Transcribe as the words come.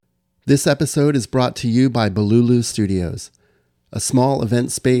This episode is brought to you by Balulu Studios, a small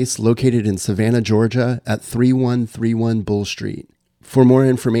event space located in Savannah, Georgia at 3131 Bull Street. For more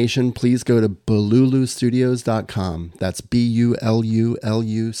information, please go to balulustudios.com. That's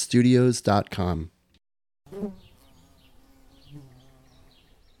BULULU studios.com.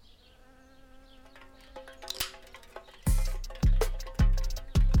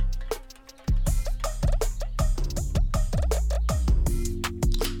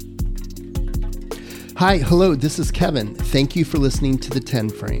 Hi, hello, this is Kevin. Thank you for listening to The 10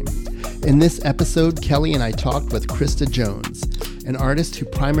 Frame. In this episode, Kelly and I talked with Krista Jones, an artist who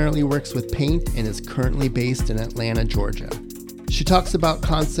primarily works with paint and is currently based in Atlanta, Georgia. She talks about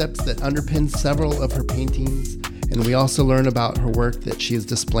concepts that underpin several of her paintings, and we also learn about her work that she is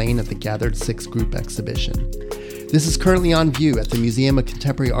displaying at the Gathered 6 group exhibition. This is currently on view at the Museum of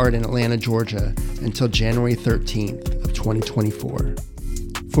Contemporary Art in Atlanta, Georgia until January 13th of 2024.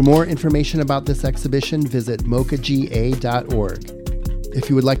 For more information about this exhibition, visit mocaga.org. If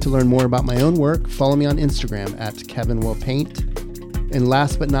you would like to learn more about my own work, follow me on Instagram at KevinWillPaint. And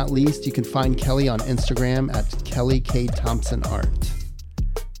last but not least, you can find Kelly on Instagram at Kelly K. Thompson Art.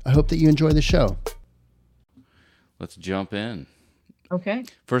 I hope that you enjoy the show. Let's jump in. Okay.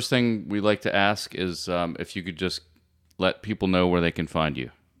 First thing we like to ask is if you could just let people know where they can find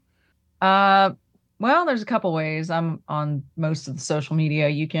you. Well, there's a couple ways. I'm on most of the social media.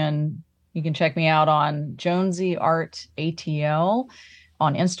 You can check me out on Jonesy Art ATL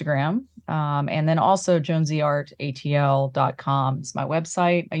on Instagram. And then also jonesyartatl.com is my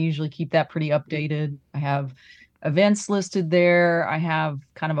website. I usually keep that pretty updated. I have events listed there. I have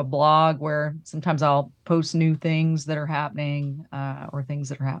kind of a blog where sometimes I'll post new things that are happening or things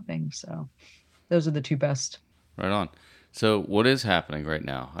that are happening. So those are the two best. Right on. So what is happening right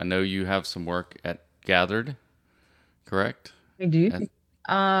now? I know you have some work at Gathered, correct? I do.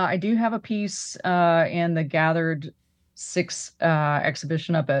 I do have a piece in the Gathered 6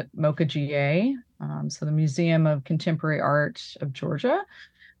 exhibition up at MOCA GA, so the Museum of Contemporary Art of Georgia.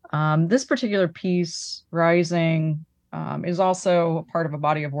 This particular piece, Rising, is also a part of a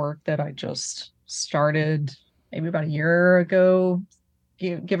body of work that I just started maybe about a year ago,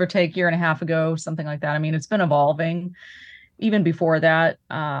 give or take, year and a half ago, something like that. I mean, it's been evolving even before that,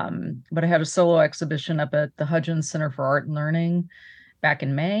 but I had a solo exhibition up at the Hudgens Center for Art and Learning back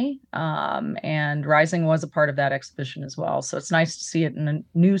in May, and Rising was a part of that exhibition as well. So it's nice to see it in a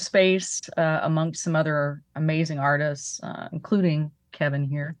new space amongst some other amazing artists, including Kevin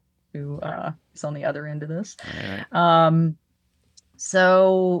here, who is on the other end of this. Right.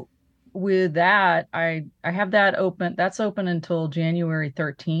 So with that, I have that open. That's open until January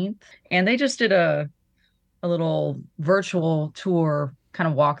 13th, and they just did a little virtual tour kind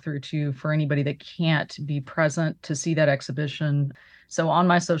of walkthrough too for anybody that can't be present to see that exhibition. So on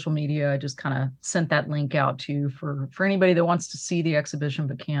my social media, I just kind of sent that link out to you for anybody that wants to see the exhibition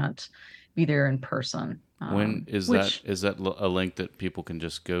but can't be there in person. When is that? Is that a link that people can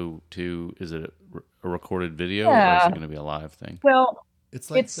just go to? Is it a recorded video, or is it going to be a live thing? Well, It's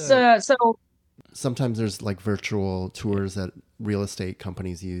like so sometimes there's like virtual tours that real estate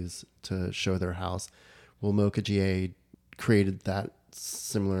companies use to show their house. Well, MOCA GA created that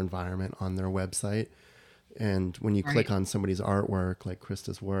similar environment on their website. And when you click on somebody's artwork, like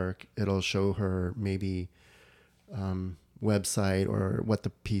Krista's work, it'll show her maybe website or what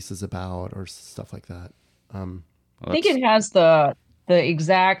the piece is about or stuff like that. I think it has the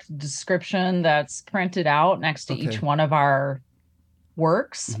exact description that's printed out next to each one of our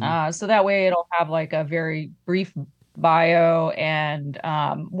works. Mm-hmm. So that way it'll have like a very brief bio and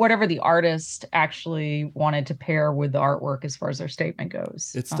whatever the artist actually wanted to pair with the artwork as far as their statement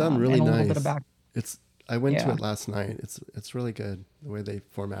goes. It's done really and a nice. little bit about I went to it last night. It's really good the way they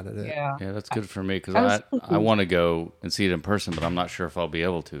formatted it. Yeah, that's good for me because I want to go and see it in person, but I'm not sure if I'll be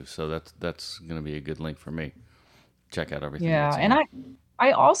able to. So that's going to be a good link for me. Check out everything. Yeah, and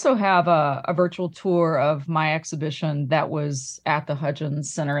I also have a virtual tour of my exhibition that was at the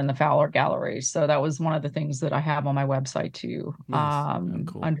Hudgens Center in the Fowler Gallery. So that was one of the things that I have on my website too, Nice.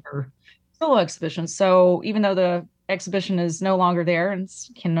 Cool. under solo exhibition. So even though the exhibition is no longer there and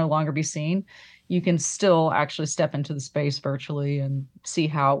can no longer be seen, you can still actually step into the space virtually and see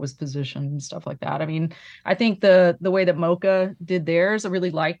how it was positioned and stuff like that. I mean, I think the way that MOCA did theirs, I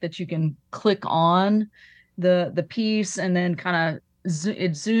really like that you can click on the piece and then kind of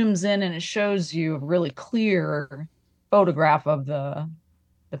it zooms in and it shows you a really clear photograph of the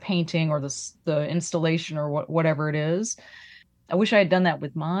painting or the installation or whatever it is. I wish I had done that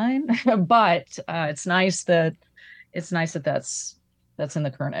with mine, but it's nice that that's in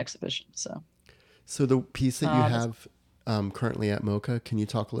the current exhibition. So the piece that you have currently at MOCA. Can you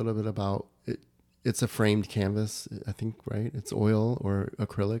talk a little bit about it? It's a framed canvas, I think, right? It's oil or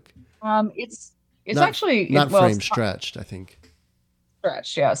acrylic. It's Not actually not well, framed, it's stretched, I think.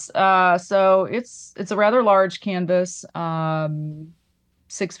 stretched, yes. So it's a rather large canvas,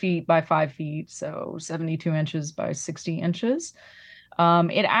 6 feet by 5 feet, so 72 inches by 60 inches.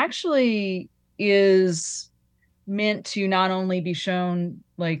 It actually is meant to not only be shown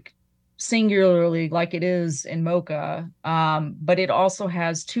like singularly like it is in MoCA, but it also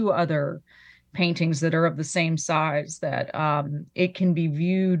has two other paintings that are of the same size that it can be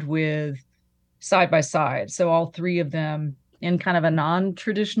viewed with side by side. So all three of them in kind of a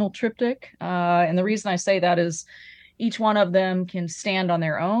non-traditional triptych. And the reason I say that is each one of them can stand on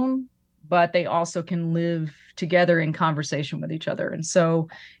their own, but they also can live together in conversation with each other. And so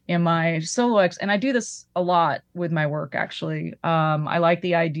in my solo and I do this a lot with my work, actually. I like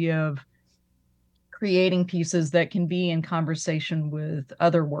the idea of creating pieces that can be in conversation with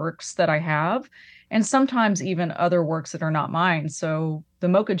other works that I have, and sometimes even other works that are not mine. So the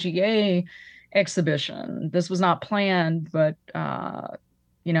MOCA GA exhibition, this was not planned, but the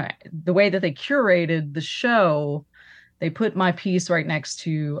way that they curated the show, they put my piece right next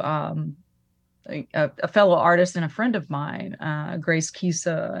to a fellow artist and a friend of mine, Grace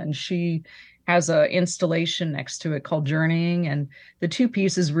Kisa, and she has an installation next to it called Journeying. And the two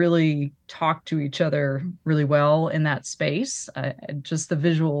pieces really talk to each other really well in that space. Just the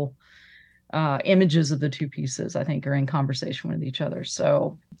visual images of the two pieces, I think, are in conversation with each other.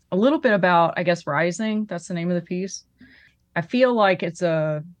 So a little bit about, I guess, Rising, that's the name of the piece. I feel like it's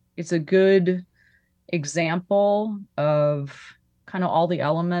a good example of kind of all the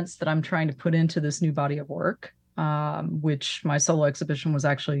elements that I'm trying to put into this new body of work, which my solo exhibition was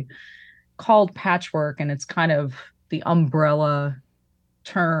actually called Patchwork, and it's kind of the umbrella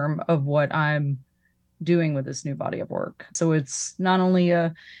term of what I'm doing with this new body of work. So it's not only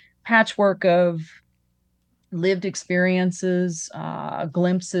a patchwork of lived experiences,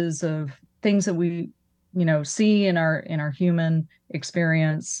 glimpses of things that we, see in our human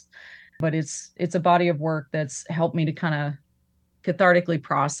experience, but it's a body of work that's helped me to kind of cathartically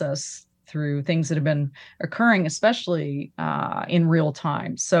process through things that have been occurring, especially in real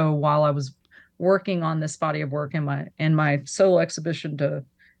time. So while I was working on this body of work in my solo exhibition to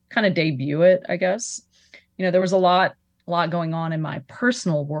kind of debut it, I guess, there was a lot going on in my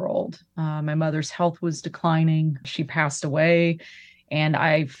personal world. My mother's health was declining. She passed away, and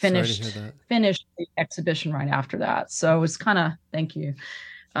I finished the exhibition right after that. So it's kind of, thank you.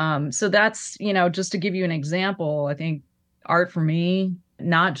 So that's, just to give you an example, I think art for me,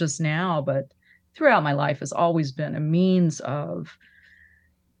 not just now, but throughout my life, has always been a means of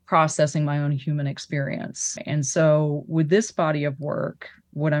processing my own human experience. And so with this body of work,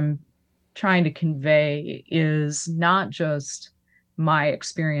 what I'm trying to convey is not just my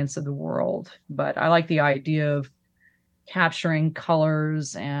experience of the world, but I like the idea of capturing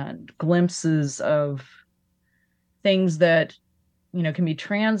colors and glimpses of things that, can be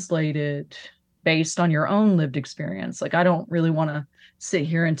translated based on your own lived experience. Like, I don't really want to sit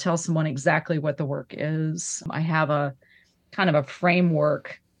here and tell someone exactly what the work is. I have a kind of a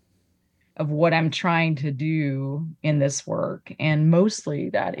framework of what I'm trying to do in this work. And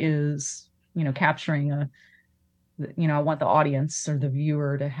mostly that is, capturing I want the audience or the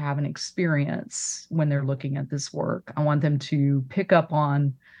viewer to have an experience when they're looking at this work. I want them to pick up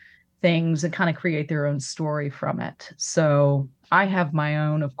on things and kind of create their own story from it. So I have my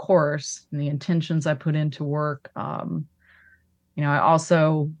own, of course, and the intentions I put into work. I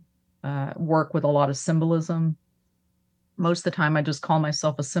also work with a lot of symbolism. Most of the time, I just call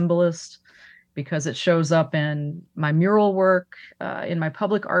myself a symbolist because it shows up in my mural work, in my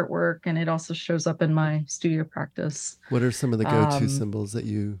public artwork, and it also shows up in my studio practice. What are some of the go-to symbols that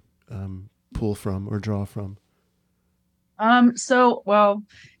you pull from or draw from? Well,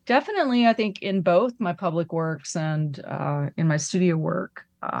 definitely, I think in both my public works and in my studio work,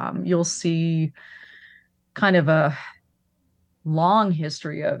 you'll see kind of a long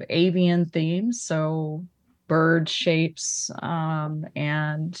history of avian themes. So bird shapes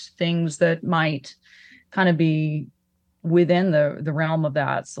and things that might kind of be within the realm of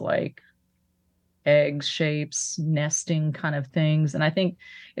that. So like egg shapes, nesting kind of things. And I think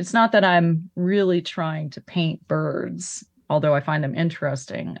it's not that I'm really trying to paint birds, although I find them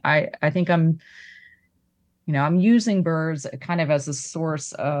interesting. I think I'm using birds kind of as a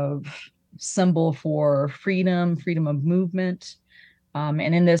source of symbol for freedom of movement. And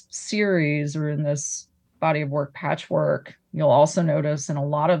in this series, or in this body of work, Patchwork, you'll also notice in a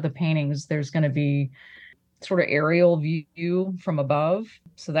lot of the paintings, there's going to be sort of aerial view from above.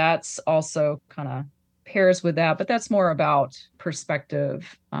 So that's also kind of pairs with that, but that's more about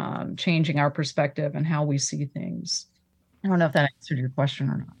perspective, changing our perspective and how we see things. I don't know if that answered your question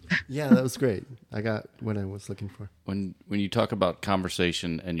or not. Yeah, that was great. I got what I was looking for. When you talk about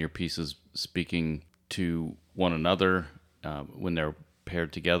conversation and your pieces speaking to one another, when they're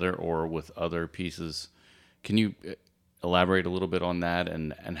paired together or with other pieces, can you elaborate a little bit on that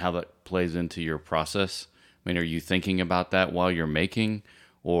and how that plays into your process? I mean, are you thinking about that while you're making,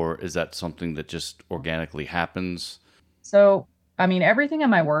 or is that something that just organically happens? So, I mean, everything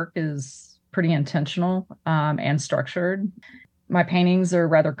in my work is pretty intentional and structured. My paintings are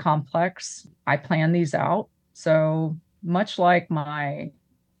rather complex. I plan these out. So much like my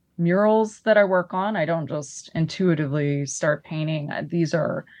murals that I work on, I don't just intuitively start painting. These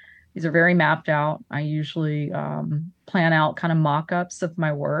are very mapped out. I usually plan out kind of mock-ups of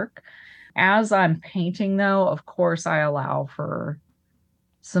my work. As I'm painting, though, of course, I allow for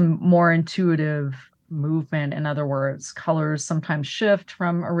some more intuitive movement. In other words, colors sometimes shift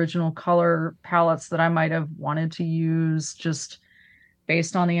from original color palettes that I might have wanted to use just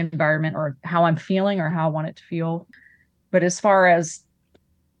based on the environment or how I'm feeling or how I want it to feel. But as far as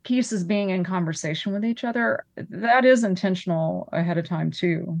pieces being in conversation with each other, that is intentional ahead of time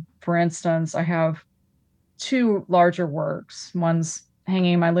too. For instance, I have two larger works. One's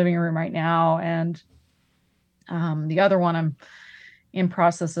hanging in my living room right now, and the other one I'm in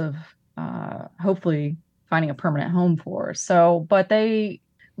process of hopefully finding a permanent home for. So, but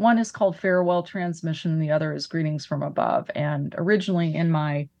one is called Farewell Transmission, the other is Greetings from Above. And originally in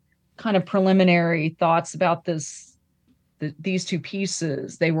my kind of preliminary thoughts about these two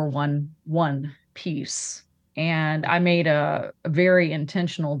pieces, they were one piece. And I made a very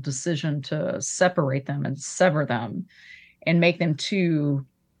intentional decision to separate them and sever them and make them two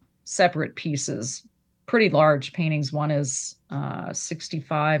separate pieces, pretty large paintings. One is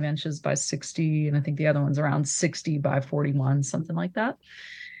 65 inches by 60, and I think the other one's around 60 by 41, something like that.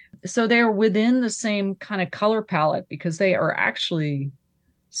 So they're within the same kind of color palette because they are actually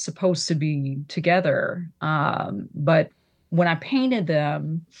supposed to be together. But when I painted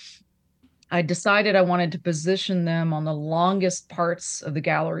them, I decided I wanted to position them on the longest parts of the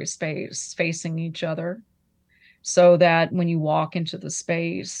gallery space facing each other, so that when you walk into the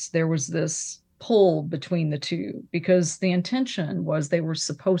space, there was this pull between the two, because the intention was they were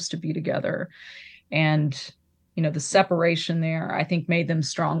supposed to be together. And, the separation there, I think, made them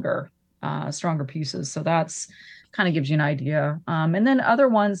stronger pieces. So that's kind of gives you an idea. And then other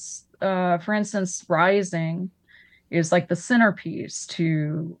ones, for instance, Rising is like the centerpiece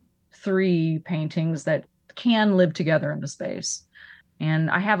to three paintings that can live together in the space.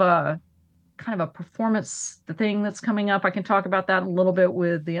 And I have a kind of a performance thing that's coming up. I can talk about that a little bit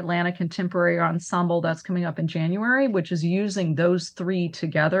with the Atlanta Contemporary Ensemble that's coming up in January, which is using those three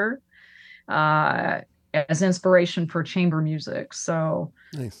together as inspiration for chamber music. So,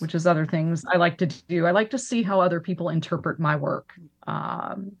 nice. Which is other things I like to do. I like to see how other people interpret my work,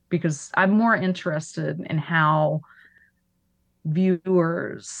 because I'm more interested in how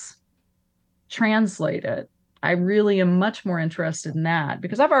viewers translate it. I really am much more interested in that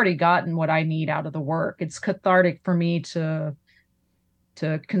because I've already gotten what I need out of the work. It's cathartic for me to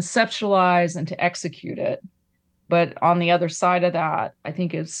conceptualize and to execute it. But on the other side of that, I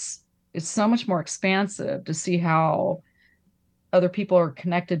think it's so much more expansive to see how other people are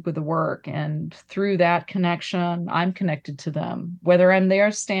connected with the work. And through that connection, I'm connected to them, whether I'm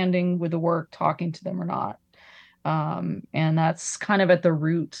there standing with the work, talking to them or not. And that's kind of at the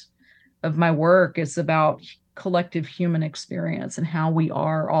root of my work. It's about collective human experience and how we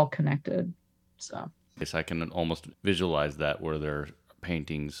are all connected. So yes, I can almost visualize that, where there are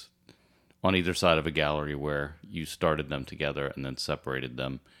paintings on either side of a gallery where you started them together and then separated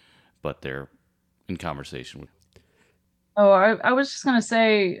them, but they're in conversation. Oh, I was just going to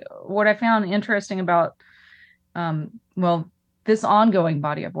say what I found interesting about, this ongoing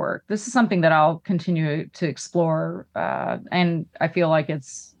body of work. This is something that I'll continue to explore. And I feel like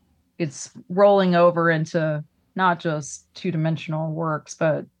it's rolling over into not just two-dimensional works,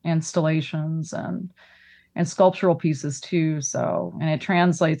 but installations and sculptural pieces too. So, and it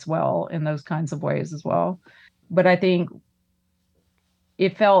translates well in those kinds of ways as well. But I think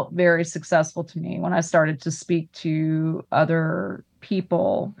it felt very successful to me when I started to speak to other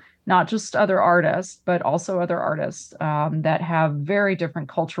people, not just other artists, but also other artists that have very different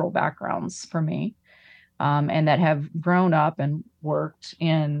cultural backgrounds from me, and that have grown up and worked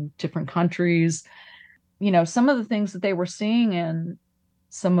in different countries. Some of the things that they were seeing in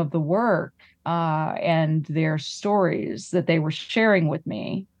some of the work and their stories that they were sharing with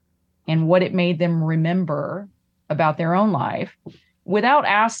me and what it made them remember about their own life without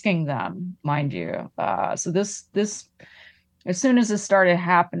asking them, mind you. So this as soon as this started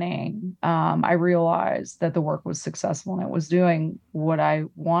happening, I realized that the work was successful and it was doing what I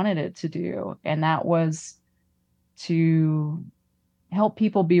wanted it to do, and that was to help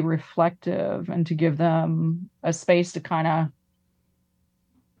people be reflective and to give them a space to kind of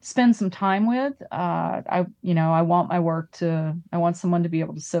spend some time with. I want my work I want someone to be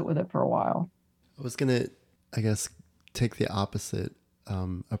able to sit with it for a while. I was gonna, I guess, take the opposite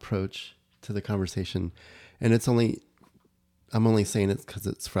approach to the conversation, and I'm only saying it because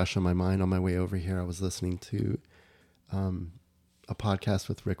it's fresh on my mind. On my way over here, I was listening to a podcast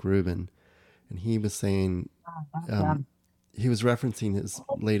with Rick Rubin, and he was saying, he was referencing his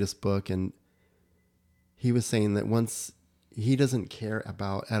latest book, and he was saying that once he doesn't care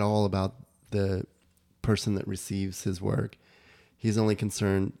at all about the person that receives his work. He's only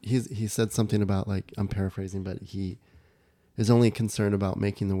concerned. He said something about, like, I'm paraphrasing, but he is only concerned about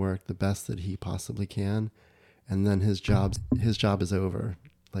making the work the best that he possibly can, and then his job is over.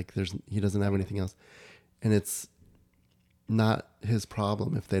 Like, he doesn't have anything else, and it's not his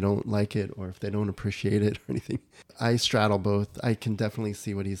problem if they don't like it or if they don't appreciate it or anything. I straddle both. I can definitely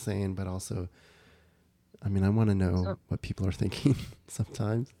see what he's saying, but also, I mean, I want to know what people are thinking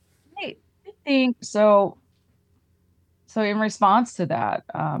sometimes. I think so. So in response to that,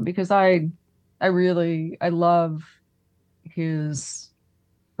 because I love his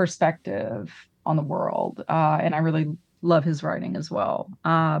perspective on the world, and I really love his writing as well.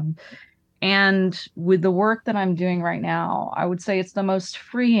 And with the work that I'm doing right now, I would say it's the most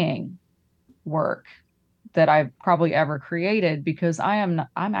freeing work that I've probably ever created, because I'm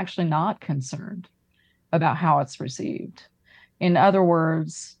actually not concerned about how it's received. In other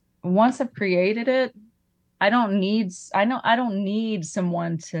words, once I've created it, I don't need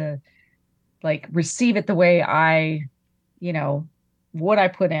someone to, like, receive it the way what I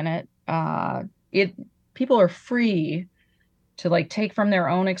put in it. People are free to, like, take from their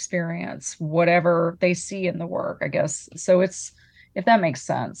own experience whatever they see in the work, I guess. So if that makes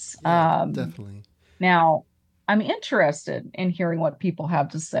sense. Yeah, definitely. Now, I'm interested in hearing what people have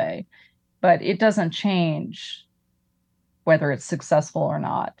to say, but it doesn't change whether it's successful or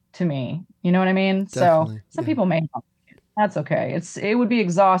not to me. You know what I mean? Definitely, So some people may not. That's okay. It would be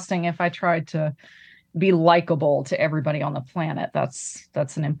exhausting if I tried to be likable to everybody on the planet. That's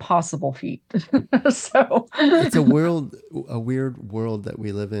an impossible feat. So it's a weird world that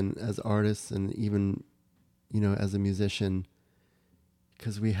we live in as artists, and even, as a musician,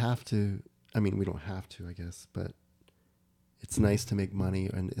 because we have to. I mean, we don't have to, I guess, but it's nice to make money,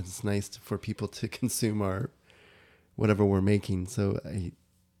 and it's nice for people to consume our whatever we're making. So I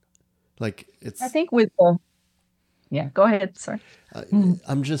think yeah, go ahead. Sorry.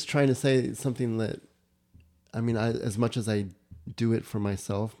 I'm just trying to say something that, I mean, as much as I do it for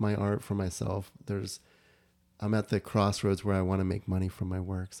myself, my art for myself, I'm at the crossroads where I want to make money from my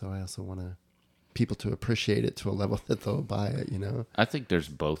work. So I also want people to appreciate it to a level that they'll buy it, I think there's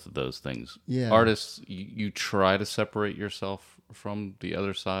both of those things. Yeah. Artists, you try to separate yourself from the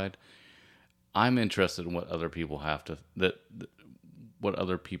other side. I'm interested in what other people what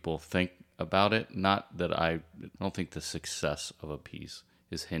other people think about it. Not that I don't think the success of a piece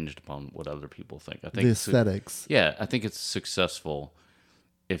is hinged upon what other people think. I think the aesthetics. I think it's successful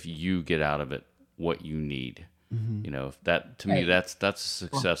if you get out of it what you need. Mm-hmm. If that, to me, that's a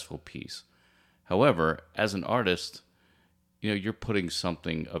successful piece. However, as an artist, you're putting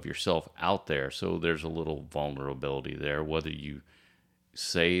something of yourself out there, so there's a little vulnerability there, whether you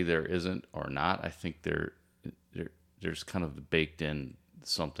say there isn't or not. I think there's kind of baked in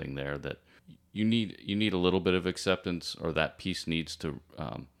something there that you need a little bit of acceptance, or that piece needs to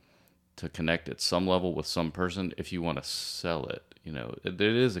connect at some level with some person if you want to sell it. It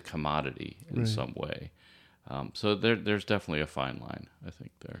is a commodity in some way. So there's definitely a fine line, I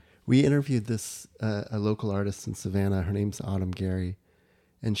think, there. We interviewed a local artist in Savannah. Her name's Autumn Gary,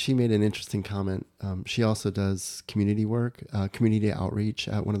 and she made an interesting comment. She also does community work, community outreach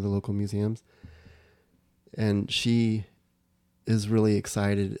at one of the local museums. And she is really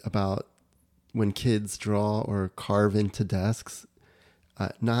excited about when kids draw or carve into desks,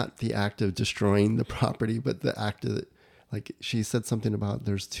 not the act of destroying the property, but the act of, like, she said something about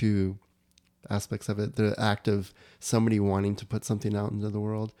there's two aspects of it. The act of somebody wanting to put something out into the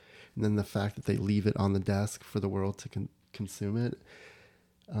world, and then the fact that they leave it on the desk for the world to consume it.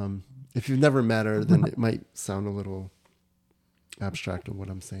 If you've never met her, then it might sound a little abstract of what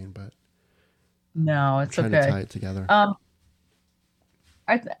I'm saying, but no, it's I'm trying to tie it together.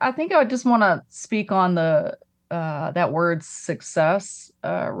 I think I just want to speak on the that word success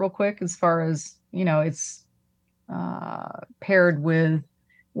real quick, as far as, it's paired with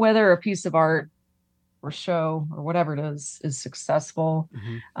whether a piece of art or show or whatever it is successful.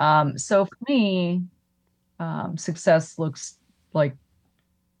 So for me, success looks like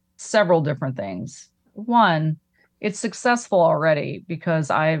several different things. One, it's successful already because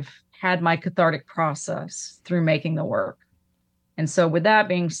I've had my cathartic process through making the work. And so, with that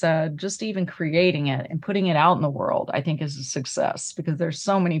being said, just even creating it and putting it out in the world, I think is a success because there's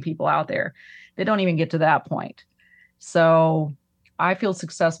so many people out there that don't even get to that point. So, I feel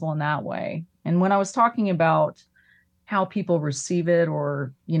successful in that way. And when I was talking about how people receive it,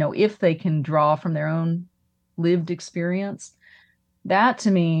 or, if they can draw from their own lived experience, that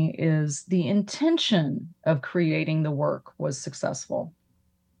to me is the intention of creating the work was successful.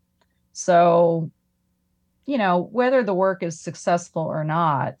 So, whether the work is successful or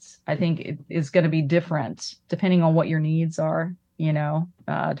not, I think it is going to be different depending on what your needs are,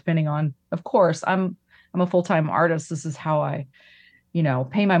 depending on, of course, I'm a full-time artist. This is how I,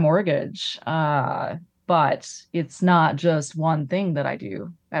 pay my mortgage. But it's not just one thing that I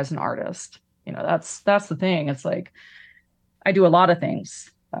do as an artist. That's the thing. It's like I do a lot of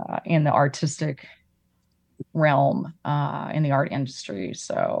things in the artistic realm, in the art industry.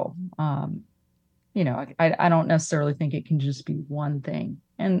 So, I don't necessarily think it can just be one thing.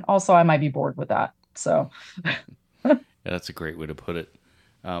 And also, I might be bored with that. So, Yeah, that's a great way to put it.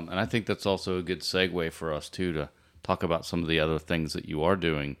 And I think that's also a good segue for us, too, to talk about some of the other things that you are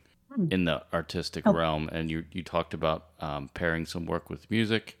doing in the artistic realm. And you talked about pairing some work with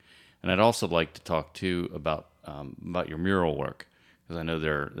music. And I'd also like to talk, too, about your mural work, because I know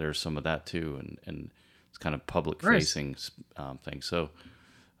there's some of that, too, and it's kind of public-facing thing. So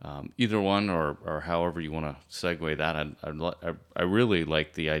either one or however you want to segue that, I really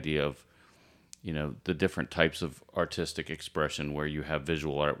like the idea of, the different types of artistic expression where you have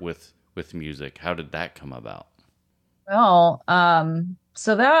visual art with music. How did that come about? Well,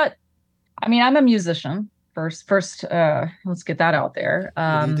 so that, I'm a musician first, let's get that out there.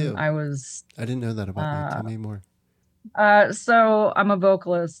 What do you do? I didn't know that about you. Tell me more. So I'm a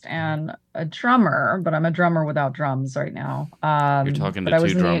vocalist and a drummer, but I'm a drummer without drums right now. You're talking but to I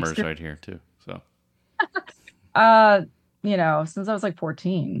was two in the drummers right here, too. So, since I was like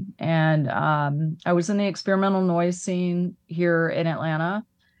 14, and I was in the experimental noise scene here in Atlanta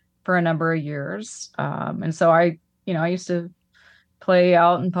for a number of years. And so I used to play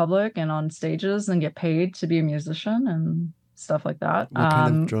out in public and on stages and get paid to be a musician and stuff like that. What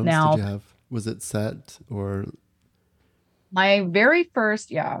kind of drums Now, did you have? Was it set or? my very first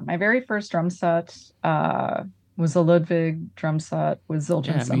drum set was a Ludwig drum set with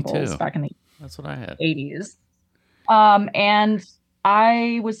Zildjian cymbals back in the That's what I had. 80s. And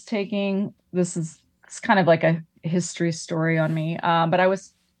I was taking, it's kind of like a history story on me. But I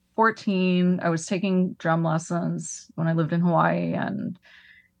was 14. I was taking drum lessons when I lived in Hawaii, and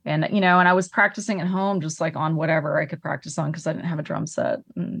I was practicing at home, just like on whatever I could practice on, because I didn't have a drum set.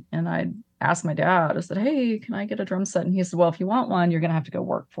 And I asked my dad, I said, "Hey, can I get a drum set?" And he said, "Well, if you want one, you're going to have to go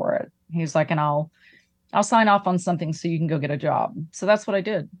work for it." He's like, "And I'll sign off on something so you can go get a job." So that's what I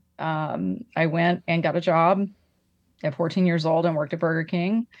did. I went and got a job at 14 years old and worked at Burger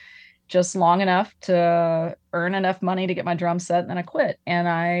King just long enough to earn enough money to get my drum set. And then I quit. And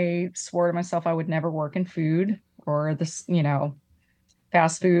I swore to myself I would never work in food or this,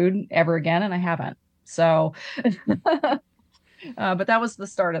 fast food ever again. And I haven't. So, but that was the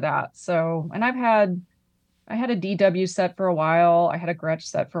start of that. So, and I had a DW set for a while. I had a Gretsch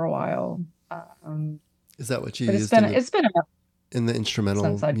set for a while. Is that what you but used it's been enough in the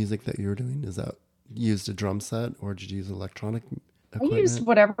instrumental music that you were doing? Is that you used a drum set, or did you use electronic equipment? I used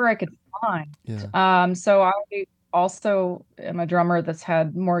whatever I could find. Yeah. So I also am a drummer that's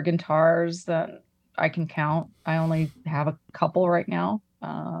had more guitars than I can count. I only have a couple right now.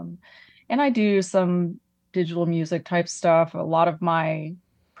 And I do some digital music type stuff. A lot of my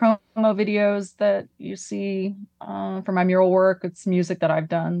promo videos that you see for my mural work, it's music that I've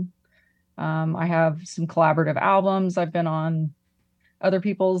done. I have some collaborative albums. I've been on other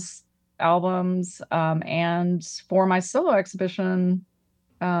people's albums. And for my solo exhibition,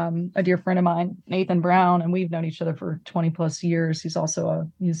 a dear friend of mine, Nathan Brown, and we've known each other for 20 plus years. He's also a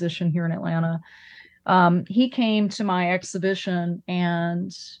musician here in Atlanta. He came to my exhibition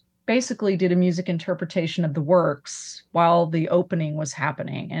and basically did a music interpretation of the works while the opening was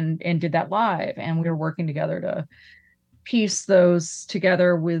happening, and did that live. And we were working together to piece those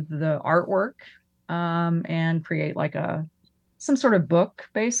together with the artwork, and create like some sort of book,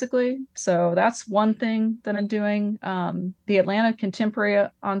 basically. So that's one thing that I'm doing. The Atlanta Contemporary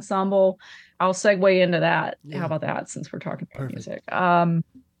Ensemble, I'll segue into that. Yeah. How about that, since we're talking about music?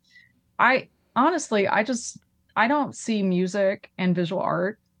 I honestly, I don't see music and visual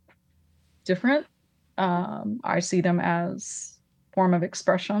art different. I see them as form of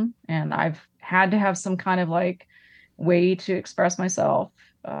expression, and I've had to have some kind of like way to express myself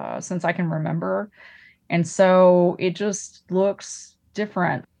since I can remember. And so it just looks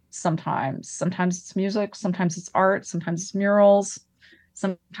different sometimes. Sometimes it's music, sometimes it's art, sometimes it's murals,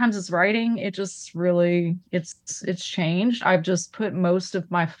 sometimes it's writing. It just really it's changed. I've just put most of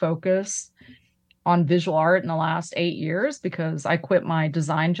my focus on visual art in the last 8 years because I quit my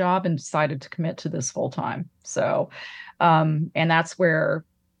design job and decided to commit to this full time. So, and that's where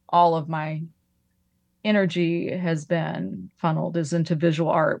all of my energy has been funneled is into visual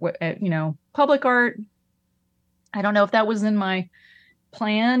art. Public art. I don't know if that was in my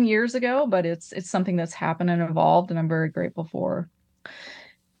plan years ago, but it's something that's happened and evolved, and I'm very grateful for.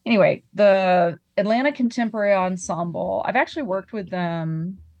 Anyway, the Atlanta Contemporary Ensemble, I've actually worked with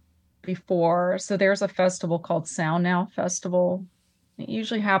them before. So there's a festival called Sound Now Festival. It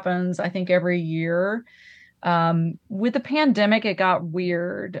usually happens, I think, every year. With the pandemic, it got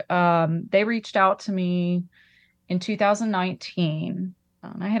weird. They reached out to me in 2019.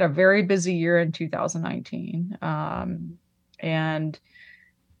 I had a very busy year in 2019, and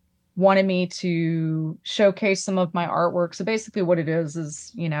wanted me to showcase some of my artwork. So basically what it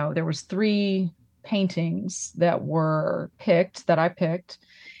is, there was 3 paintings that I picked.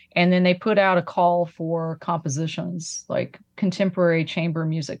 And then they put out a call for compositions, like contemporary chamber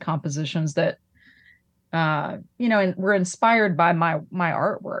music compositions that, and were inspired by my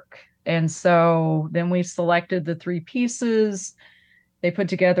artwork. And so then we selected the 3 pieces. They put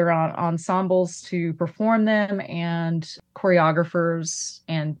together ensembles to perform them and choreographers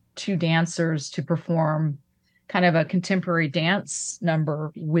and 2 dancers to perform kind of a contemporary dance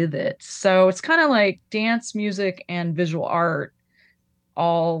number with it. So it's kind of like dance, music, and visual art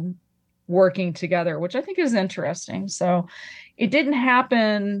all working together, which I think is interesting. So it didn't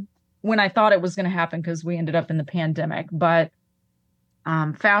happen when I thought it was going to happen because we ended up in the pandemic. But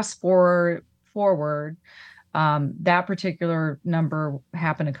fast forward, that particular number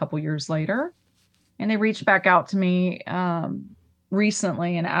happened a couple years later, and they reached back out to me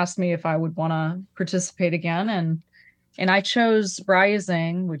recently and asked me if I would want to participate again. And I chose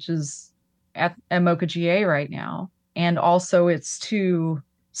Rising, which is at MOCA GA right now. And also its 2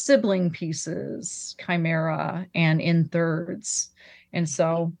 sibling pieces, Chimera and In Thirds. And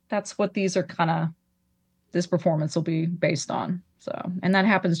so that's what this performance will be based on. So, and that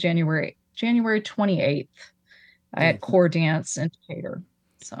happens January 28th at Core Dance Indicator.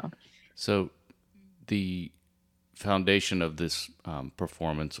 So the foundation of this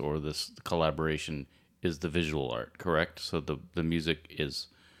performance or this collaboration is the visual art, correct? So the music is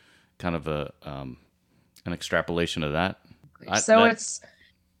kind of an extrapolation of that. I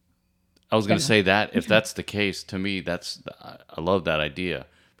was going to say that if that's the case, to me, I love that idea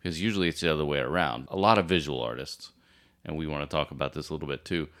because usually it's the other way around. A lot of visual artists, and we want to talk about this a little bit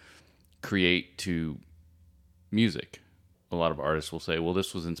too, create to music. A lot of artists will say, well,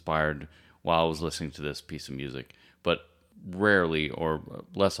 this was inspired while I was listening to this piece of music, but rarely or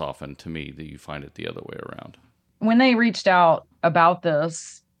less often to me that you find it the other way around. When they reached out about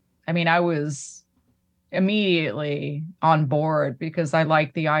this, I was immediately on board because I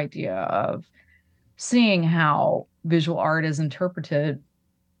like the idea of seeing how visual art is interpreted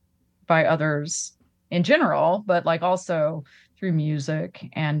by others in general, but like also through music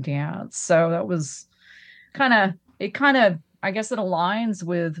and dance. So that was I guess it aligns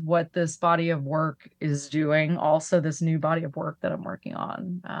with what this body of work is doing. Also, this new body of work that I'm working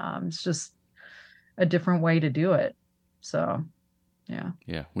on. It's just a different way to do it. So, yeah.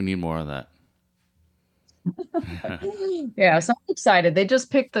 Yeah, we need more of that. Yeah, so I'm excited. They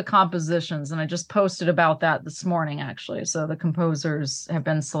just picked the compositions, and I just posted about that this morning, actually. So the composers have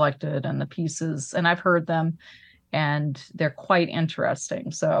been selected and the pieces, and I've heard them, and they're quite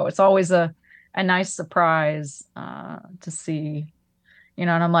interesting. So it's always a nice surprise to see, and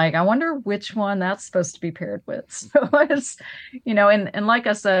I'm like, I wonder which one that's supposed to be paired with. So it's, and like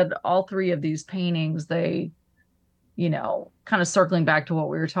I said, all 3 of these paintings, they, kind of circling back to what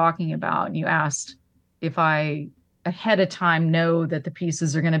we were talking about, and you asked if I ahead of time know that the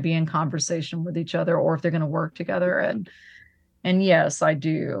pieces are going to be in conversation with each other or if they're going to work together. And yes, I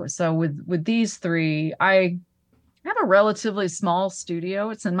do. So with these 3, I have a relatively small studio.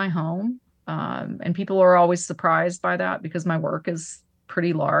 It's in my home. And people are always surprised by that because my work is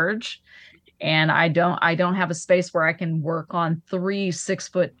pretty large, and I don't have a space where I can work on 3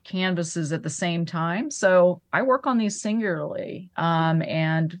 6-foot canvases at the same time. So I work on these singularly,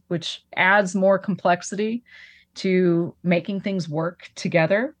 and which adds more complexity to making things work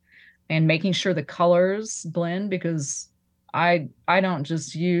together. and making sure the colors blend, because I don't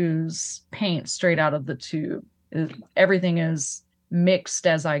just use paint straight out of the tube. Everything is mixed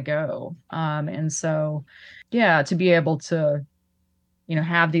as I go. And so, yeah, to be able to,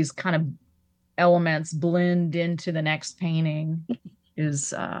 have these kind of elements blend into the next painting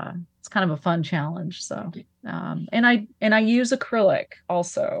is it's kind of a fun challenge. So and I use acrylic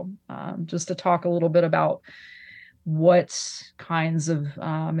also, just to talk a little bit about what kinds of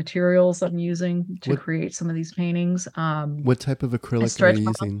materials I'm using to create some of these paintings. What type of acrylic are you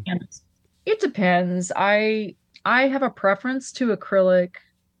using? It depends. I have a preference to acrylic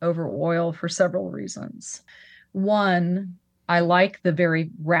over oil for several reasons. One, I like the very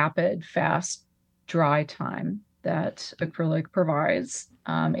rapid, fast dry time that acrylic provides.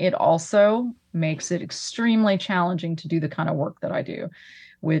 It also makes it extremely challenging to do the kind of work that I do,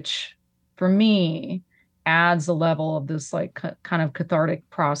 which for me adds a level of this like kind of cathartic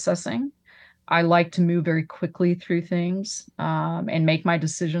processing. I like to move very quickly through things, and make my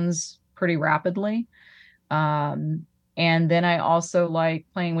decisions pretty rapidly. And then I also like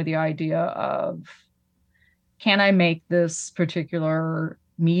playing with the idea of, can I make this particular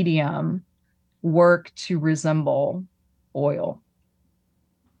medium work to resemble oil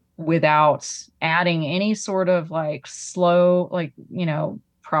without adding any sort of like slow, like,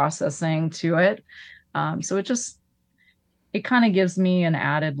 processing to it. So it kind of gives me an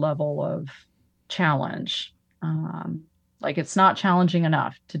added level of challenge. Like, it's not challenging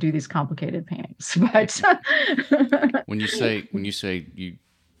enough to do these complicated paintings, but when you say you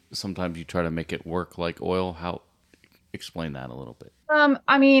sometimes you try to make it work like oil, how, explain that a little bit.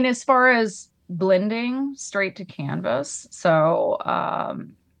 I mean, as far as blending straight to canvas, so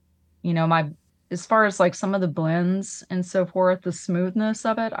as far as like some of the blends and so forth, the smoothness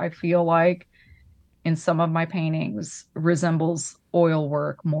of it, I feel like in some of my paintings resembles oil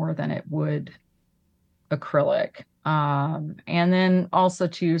work more than it would acrylic. And then also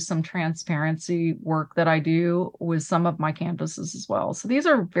too, some transparency work that I do with some of my canvases as well. So these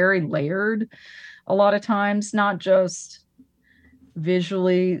are very layered a lot of times, not just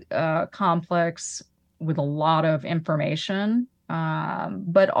visually complex with a lot of information,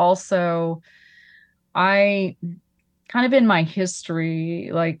 but also I kind of in my history,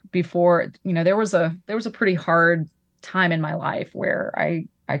 like before, there was a pretty hard time in my life where I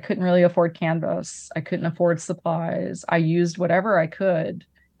couldn't really afford canvas. I couldn't afford supplies. I used whatever I could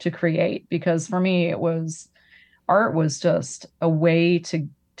to create, because for me, art was just a way to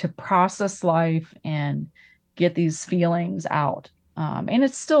process life and get these feelings out. And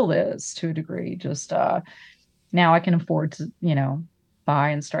it still is to a degree. Just now I can afford to, buy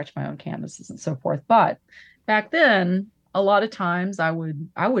and stretch my own canvases and so forth. But back then, a lot of times I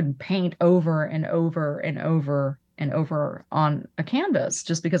would paint over and over and over and over on a canvas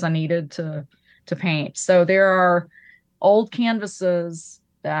just because I needed to paint. So there are old canvases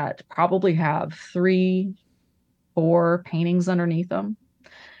that probably have 3, 4 paintings underneath them.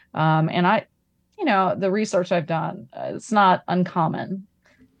 And the research I've done, it's not uncommon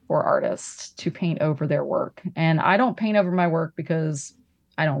for artists to paint over their work. And I don't paint over my work because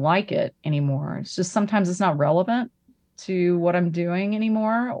I don't like it anymore. It's just sometimes it's not relevant to what I'm doing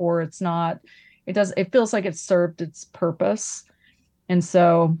anymore, or it feels like it's served its purpose. And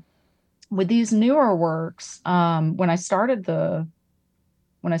so with these newer works, when I started the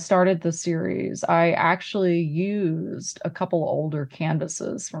series, I actually used a couple older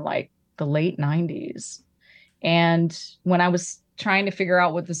canvases from like the late 90s. And when I was trying to figure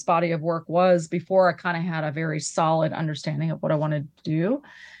out what this body of work was, before I kind of had a very solid understanding of what I wanted to do,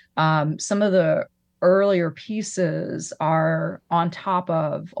 some of the earlier pieces are on top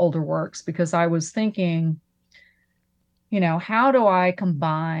of older works, because I was thinking, how do I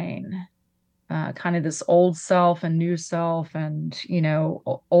combine kind of this old self and new self, and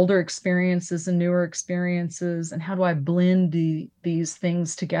older experiences and newer experiences, and how do I blend these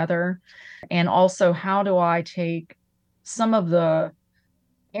things together? And also, how do I take some of the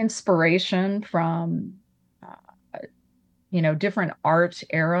inspiration from different art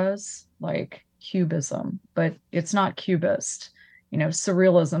eras, like Cubism, but it's not Cubist,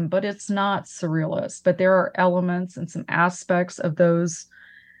 surrealism, but it's not surrealist, but there are elements and some aspects of those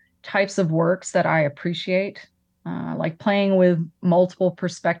types of works that I appreciate, like playing with multiple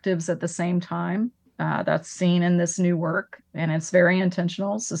perspectives at the same time. That's seen in this new work, and it's very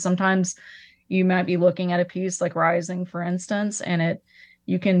intentional. So sometimes you might be looking at a piece like Rising, for instance, and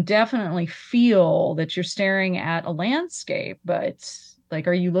you can definitely feel that you're staring at a landscape, but like,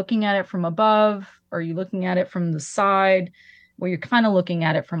 are you looking at it from above? Are you looking at it from the side? where you're kind of looking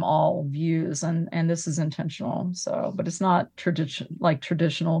at it from all views, and this is intentional. So, but it's not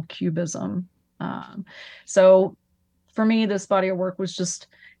traditional cubism. So for me, this body of work was just,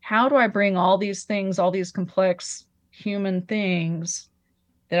 how do I bring all these things, all these complex human things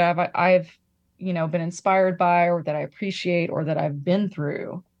that I've been inspired by, or that I appreciate, or that I've been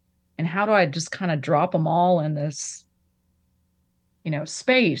through, and how do I just kind of drop them all in this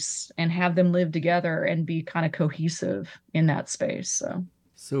space and have them live together and be kind of cohesive in that space.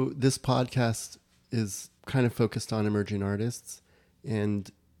 So this podcast is kind of focused on emerging artists, and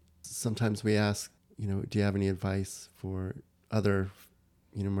sometimes we ask, do you have any advice for other,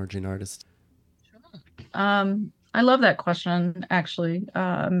 emerging artists? Sure. I love that question, actually.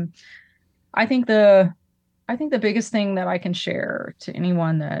 I think the biggest thing that I can share to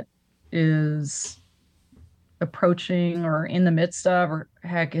anyone that is approaching or in the midst of, or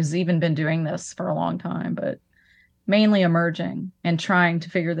heck, has even been doing this for a long time, but mainly emerging and trying to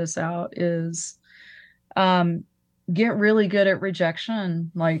figure this out, is get really good at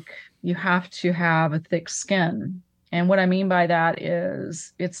rejection. Like, you have to have a thick skin. And what I mean by that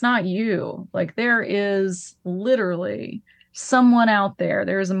is, it's not you. Like, there is literally someone out there.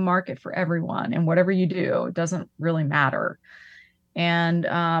 There is a market for everyone. And whatever you do, it doesn't really matter. And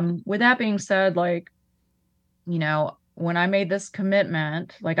with that being said, like, when I made this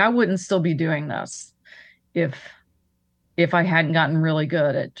commitment, like, I wouldn't still be doing this if I hadn't gotten really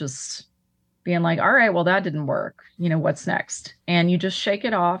good at just being like, all right, well, that didn't work. What's next? And you just shake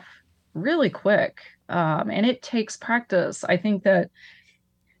it off really quick. And it takes practice. I think that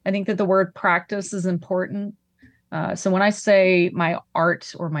the word practice is important. So when I say my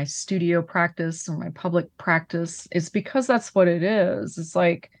art or my studio practice or my public practice, it's because that's what it is. It's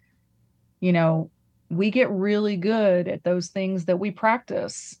like, we get really good at those things that we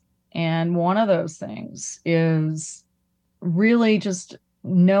practice. And one of those things is really just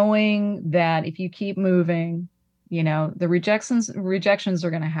knowing that if you keep moving, the rejections are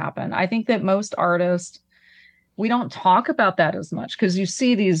going to happen. I think that most artists, we don't talk about that as much, because you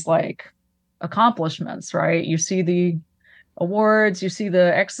see these like accomplishments, right? You see the awards, you see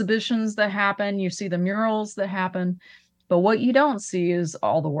the exhibitions that happen, you see the murals that happen. But what you don't see is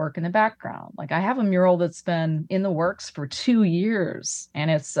all the work in the background. Like, I have a mural that's been in the works for 2 years,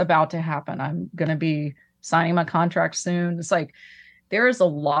 and it's about to happen. I'm going to be signing my contract soon. It's like, there is a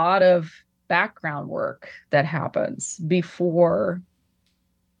lot of background work that happens before,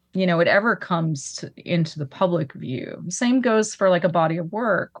 it ever comes into the public view. Same goes for like a body of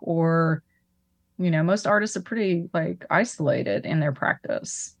work, or, most artists are pretty like isolated in their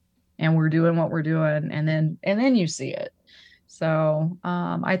practice, and we're doing what we're doing, and then you see it. So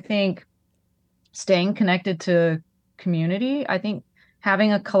I think staying connected to community, I think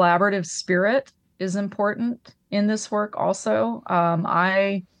having a collaborative spirit is important in this work also.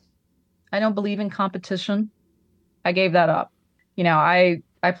 I don't believe in competition. I gave that up.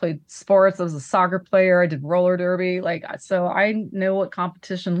 I played sports. I was a soccer player. I did roller derby. So I know what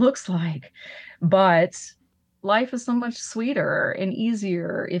competition looks like, but life is so much sweeter and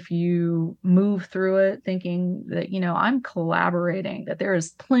easier if you move through it thinking that, I'm collaborating, that there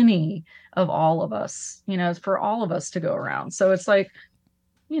is plenty of all of us, for all of us to go around. So it's like,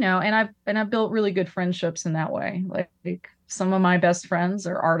 and I've built really good friendships in that way. Like some of my best friends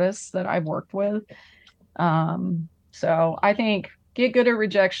are artists that I've worked with. So I think get good at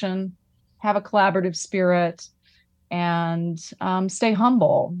rejection, have a collaborative spirit, and stay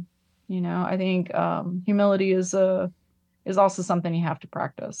humble. I think humility is also something you have to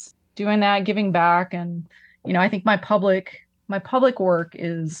practice. Doing that, giving back, and I think my public work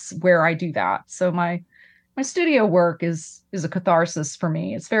is where I do that. So my studio work is a catharsis for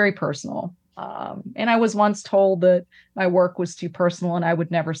me. It's very personal. And I was once told that my work was too personal and I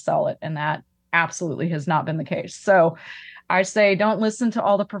would never sell it, and that absolutely has not been the case. So I say, don't listen to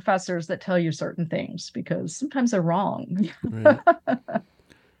all the professors that tell you certain things, because sometimes they're wrong. Right.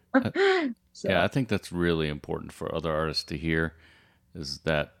 So. Yeah, I think that's really important for other artists to hear, is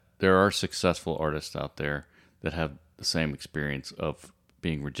that there are successful artists out there that have the same experience of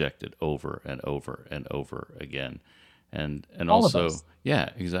being rejected over and over and over again. And All also, of us.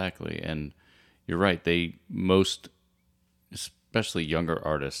 yeah, exactly. And you're right. Most, especially younger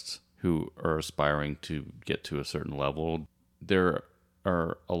artists who are aspiring to get to a certain level, there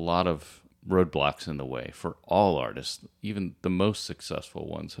are a lot of roadblocks in the way for all artists. Even the most successful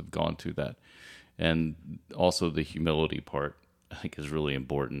ones have gone through that. And also the humility part, I think, is really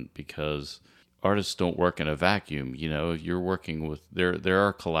important, because artists don't work in a vacuum. You're working with, there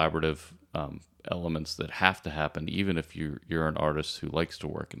are collaborative elements that have to happen, even if you're an artist who likes to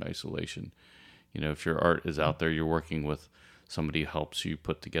work in isolation. If your art is out there, you're working with somebody who helps you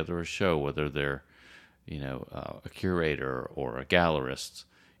put together a show, whether they're, a curator or a gallerist.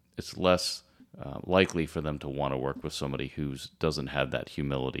 It's less likely for them to want to work with somebody who doesn't have that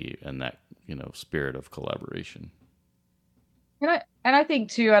humility and that, spirit of collaboration. And I think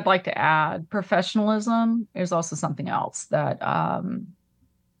too, I'd like to add professionalism is also something else that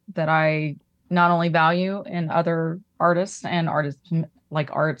that I not only value in other artists and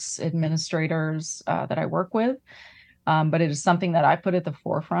arts administrators that I work with, but it is something that I put at the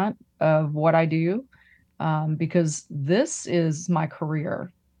forefront of what I do, because this is my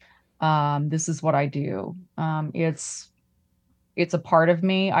career. This is what I do. It's a part of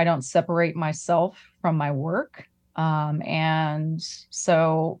me. I don't separate myself from my work. And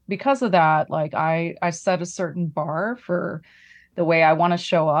so because of that, like I set a certain bar for the way I want to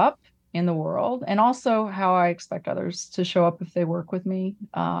show up in the world, and also how I expect others to show up if they work with me.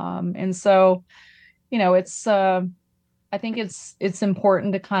 And so, it's I think it's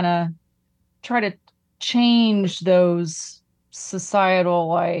important to kind of try to change those societal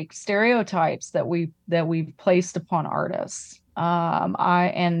like stereotypes that we've placed upon artists.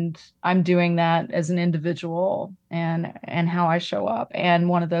 I'm doing that as an individual and how I show up. And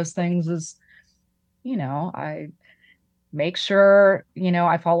one of those things is, I make sure,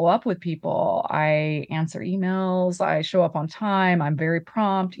 I follow up with people. I answer emails. I show up on time. I'm very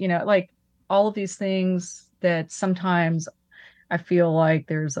prompt, like all of these things that sometimes I feel like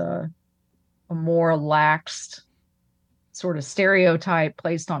there's a more laxed sort of stereotype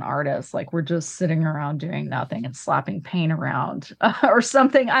placed on artists, like we're just sitting around doing nothing and slapping paint around or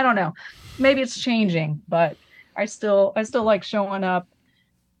something. I don't know. Maybe it's changing, but I still like showing up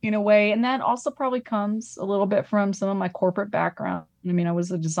in a way. And that also probably comes a little bit from some of my corporate background. I mean, I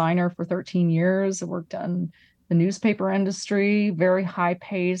was a designer for 13 years. I worked in the newspaper industry, very high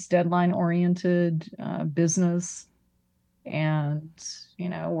paced, deadline oriented business, and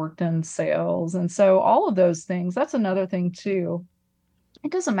worked in sales. And so all of those things, that's another thing too.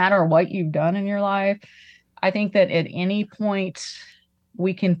 It doesn't matter what you've done in your life. I think that at any point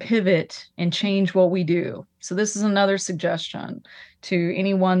we can pivot and change what we do. So this is another suggestion to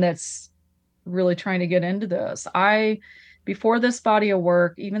anyone that's really trying to get into this. Before this body of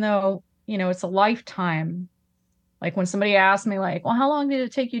work, even though, it's a lifetime, like when somebody asked me like, well, how long did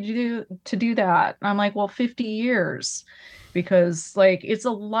it take you to do that? And I'm like, well, 50 years, because like it's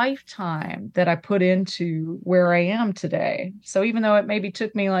a lifetime that I put into where I am today. So even though it maybe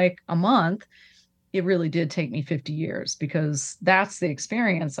took me like a month, it really did take me 50 years, because that's the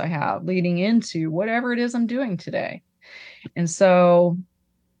experience I have leading into whatever it is I'm doing today. And so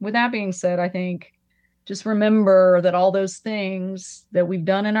with that being said, I think just remember that all those things that we've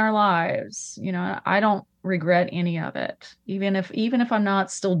done in our lives, I don't regret any of it. Even if I'm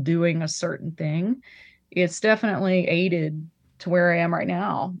not still doing a certain thing, it's definitely aided to where I am right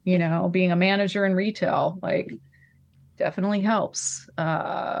now. Being a manager in retail, like definitely helps.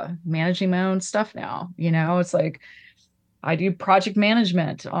 Managing my own stuff now, it's like I do project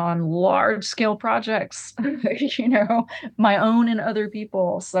management on large scale projects, my own and other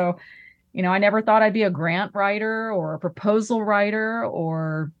people. So, I never thought I'd be a grant writer or a proposal writer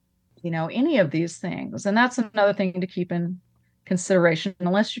or, any of these things. And that's another thing to keep in consideration,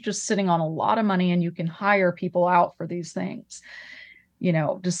 unless you're just sitting on a lot of money and you can hire people out for these things.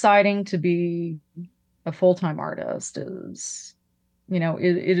 Deciding to be a full-time artist is,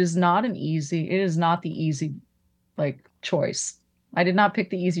 it is not the easy like choice. I did not pick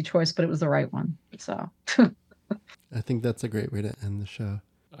the easy choice, but it was the right one. So I think that's a great way to end the show.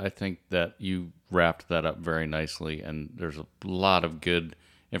 I think that you wrapped that up very nicely, and there's a lot of good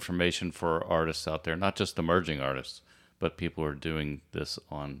information for artists out there, not just emerging artists, but people who are doing this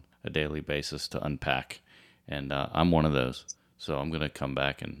on a daily basis to unpack. And I'm one of those. So I'm going to come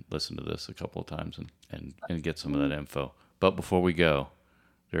back and listen to this a couple of times and get some of that info. But before we go,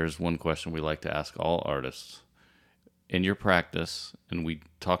 there's one question we like to ask all artists. In your practice, and we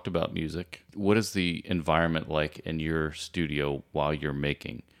talked about music, what is the environment like in your studio while you're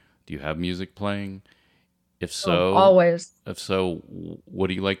making? Do you have music playing? If so, always. If so, what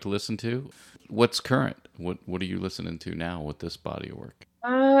do you like to listen to? What's current? What are you listening to now with this body of work?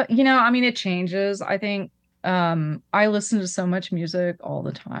 It changes. I think I listen to so much music all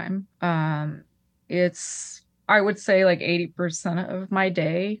the time. I would say like 80% of my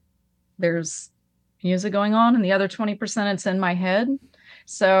day, there's music going on, and the other 20% it's in my head.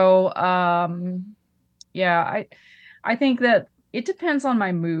 So, I think that it depends on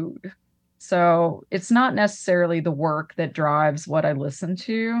my mood. So it's not necessarily the work that drives what I listen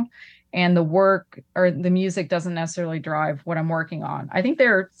to, and the work or the music doesn't necessarily drive what I'm working on. I think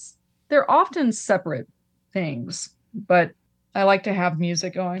they're often separate things, but I like to have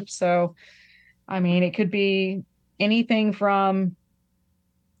music going. So, I mean, it could be anything from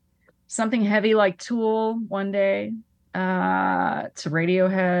something heavy like Tool one day, to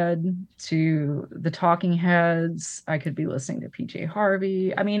Radiohead, to the Talking Heads. I could be listening to PJ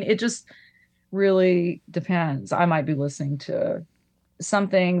Harvey. I mean, it just really depends. I might be listening to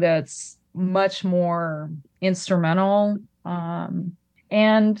something that's much more instrumental.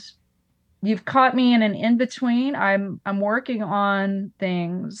 And you've caught me in an in-between. I'm working on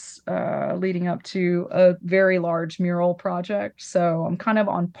things leading up to a very large mural project. So I'm kind of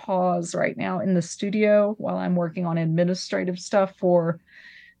on pause right now in the studio while I'm working on administrative stuff for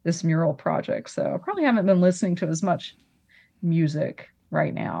this mural project. So I probably haven't been listening to as much music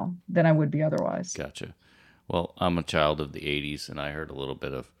right now than I would be otherwise. Gotcha. Well, I'm a child of the 80s, and I heard a little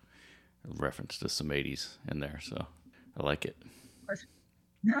bit of reference to some 80s in there, so I like it.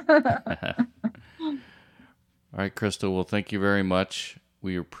 All right, Krista, well, thank you very much.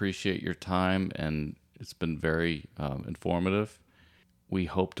 We appreciate your time, and it's been very informative. We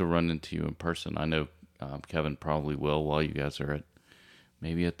hope to run into you in person. I know Kevin probably will while you guys are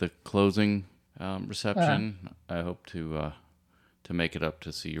maybe at the closing reception. I hope to make it up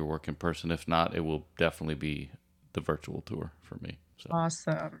to see your work in person. If not, it will definitely be the virtual tour for me. So.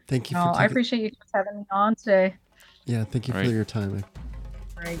 Awesome. Thank you. I appreciate you guys having me on today. Yeah, thank you for your time.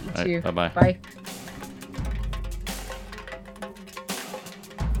 All right, you too. Bye-bye. Bye.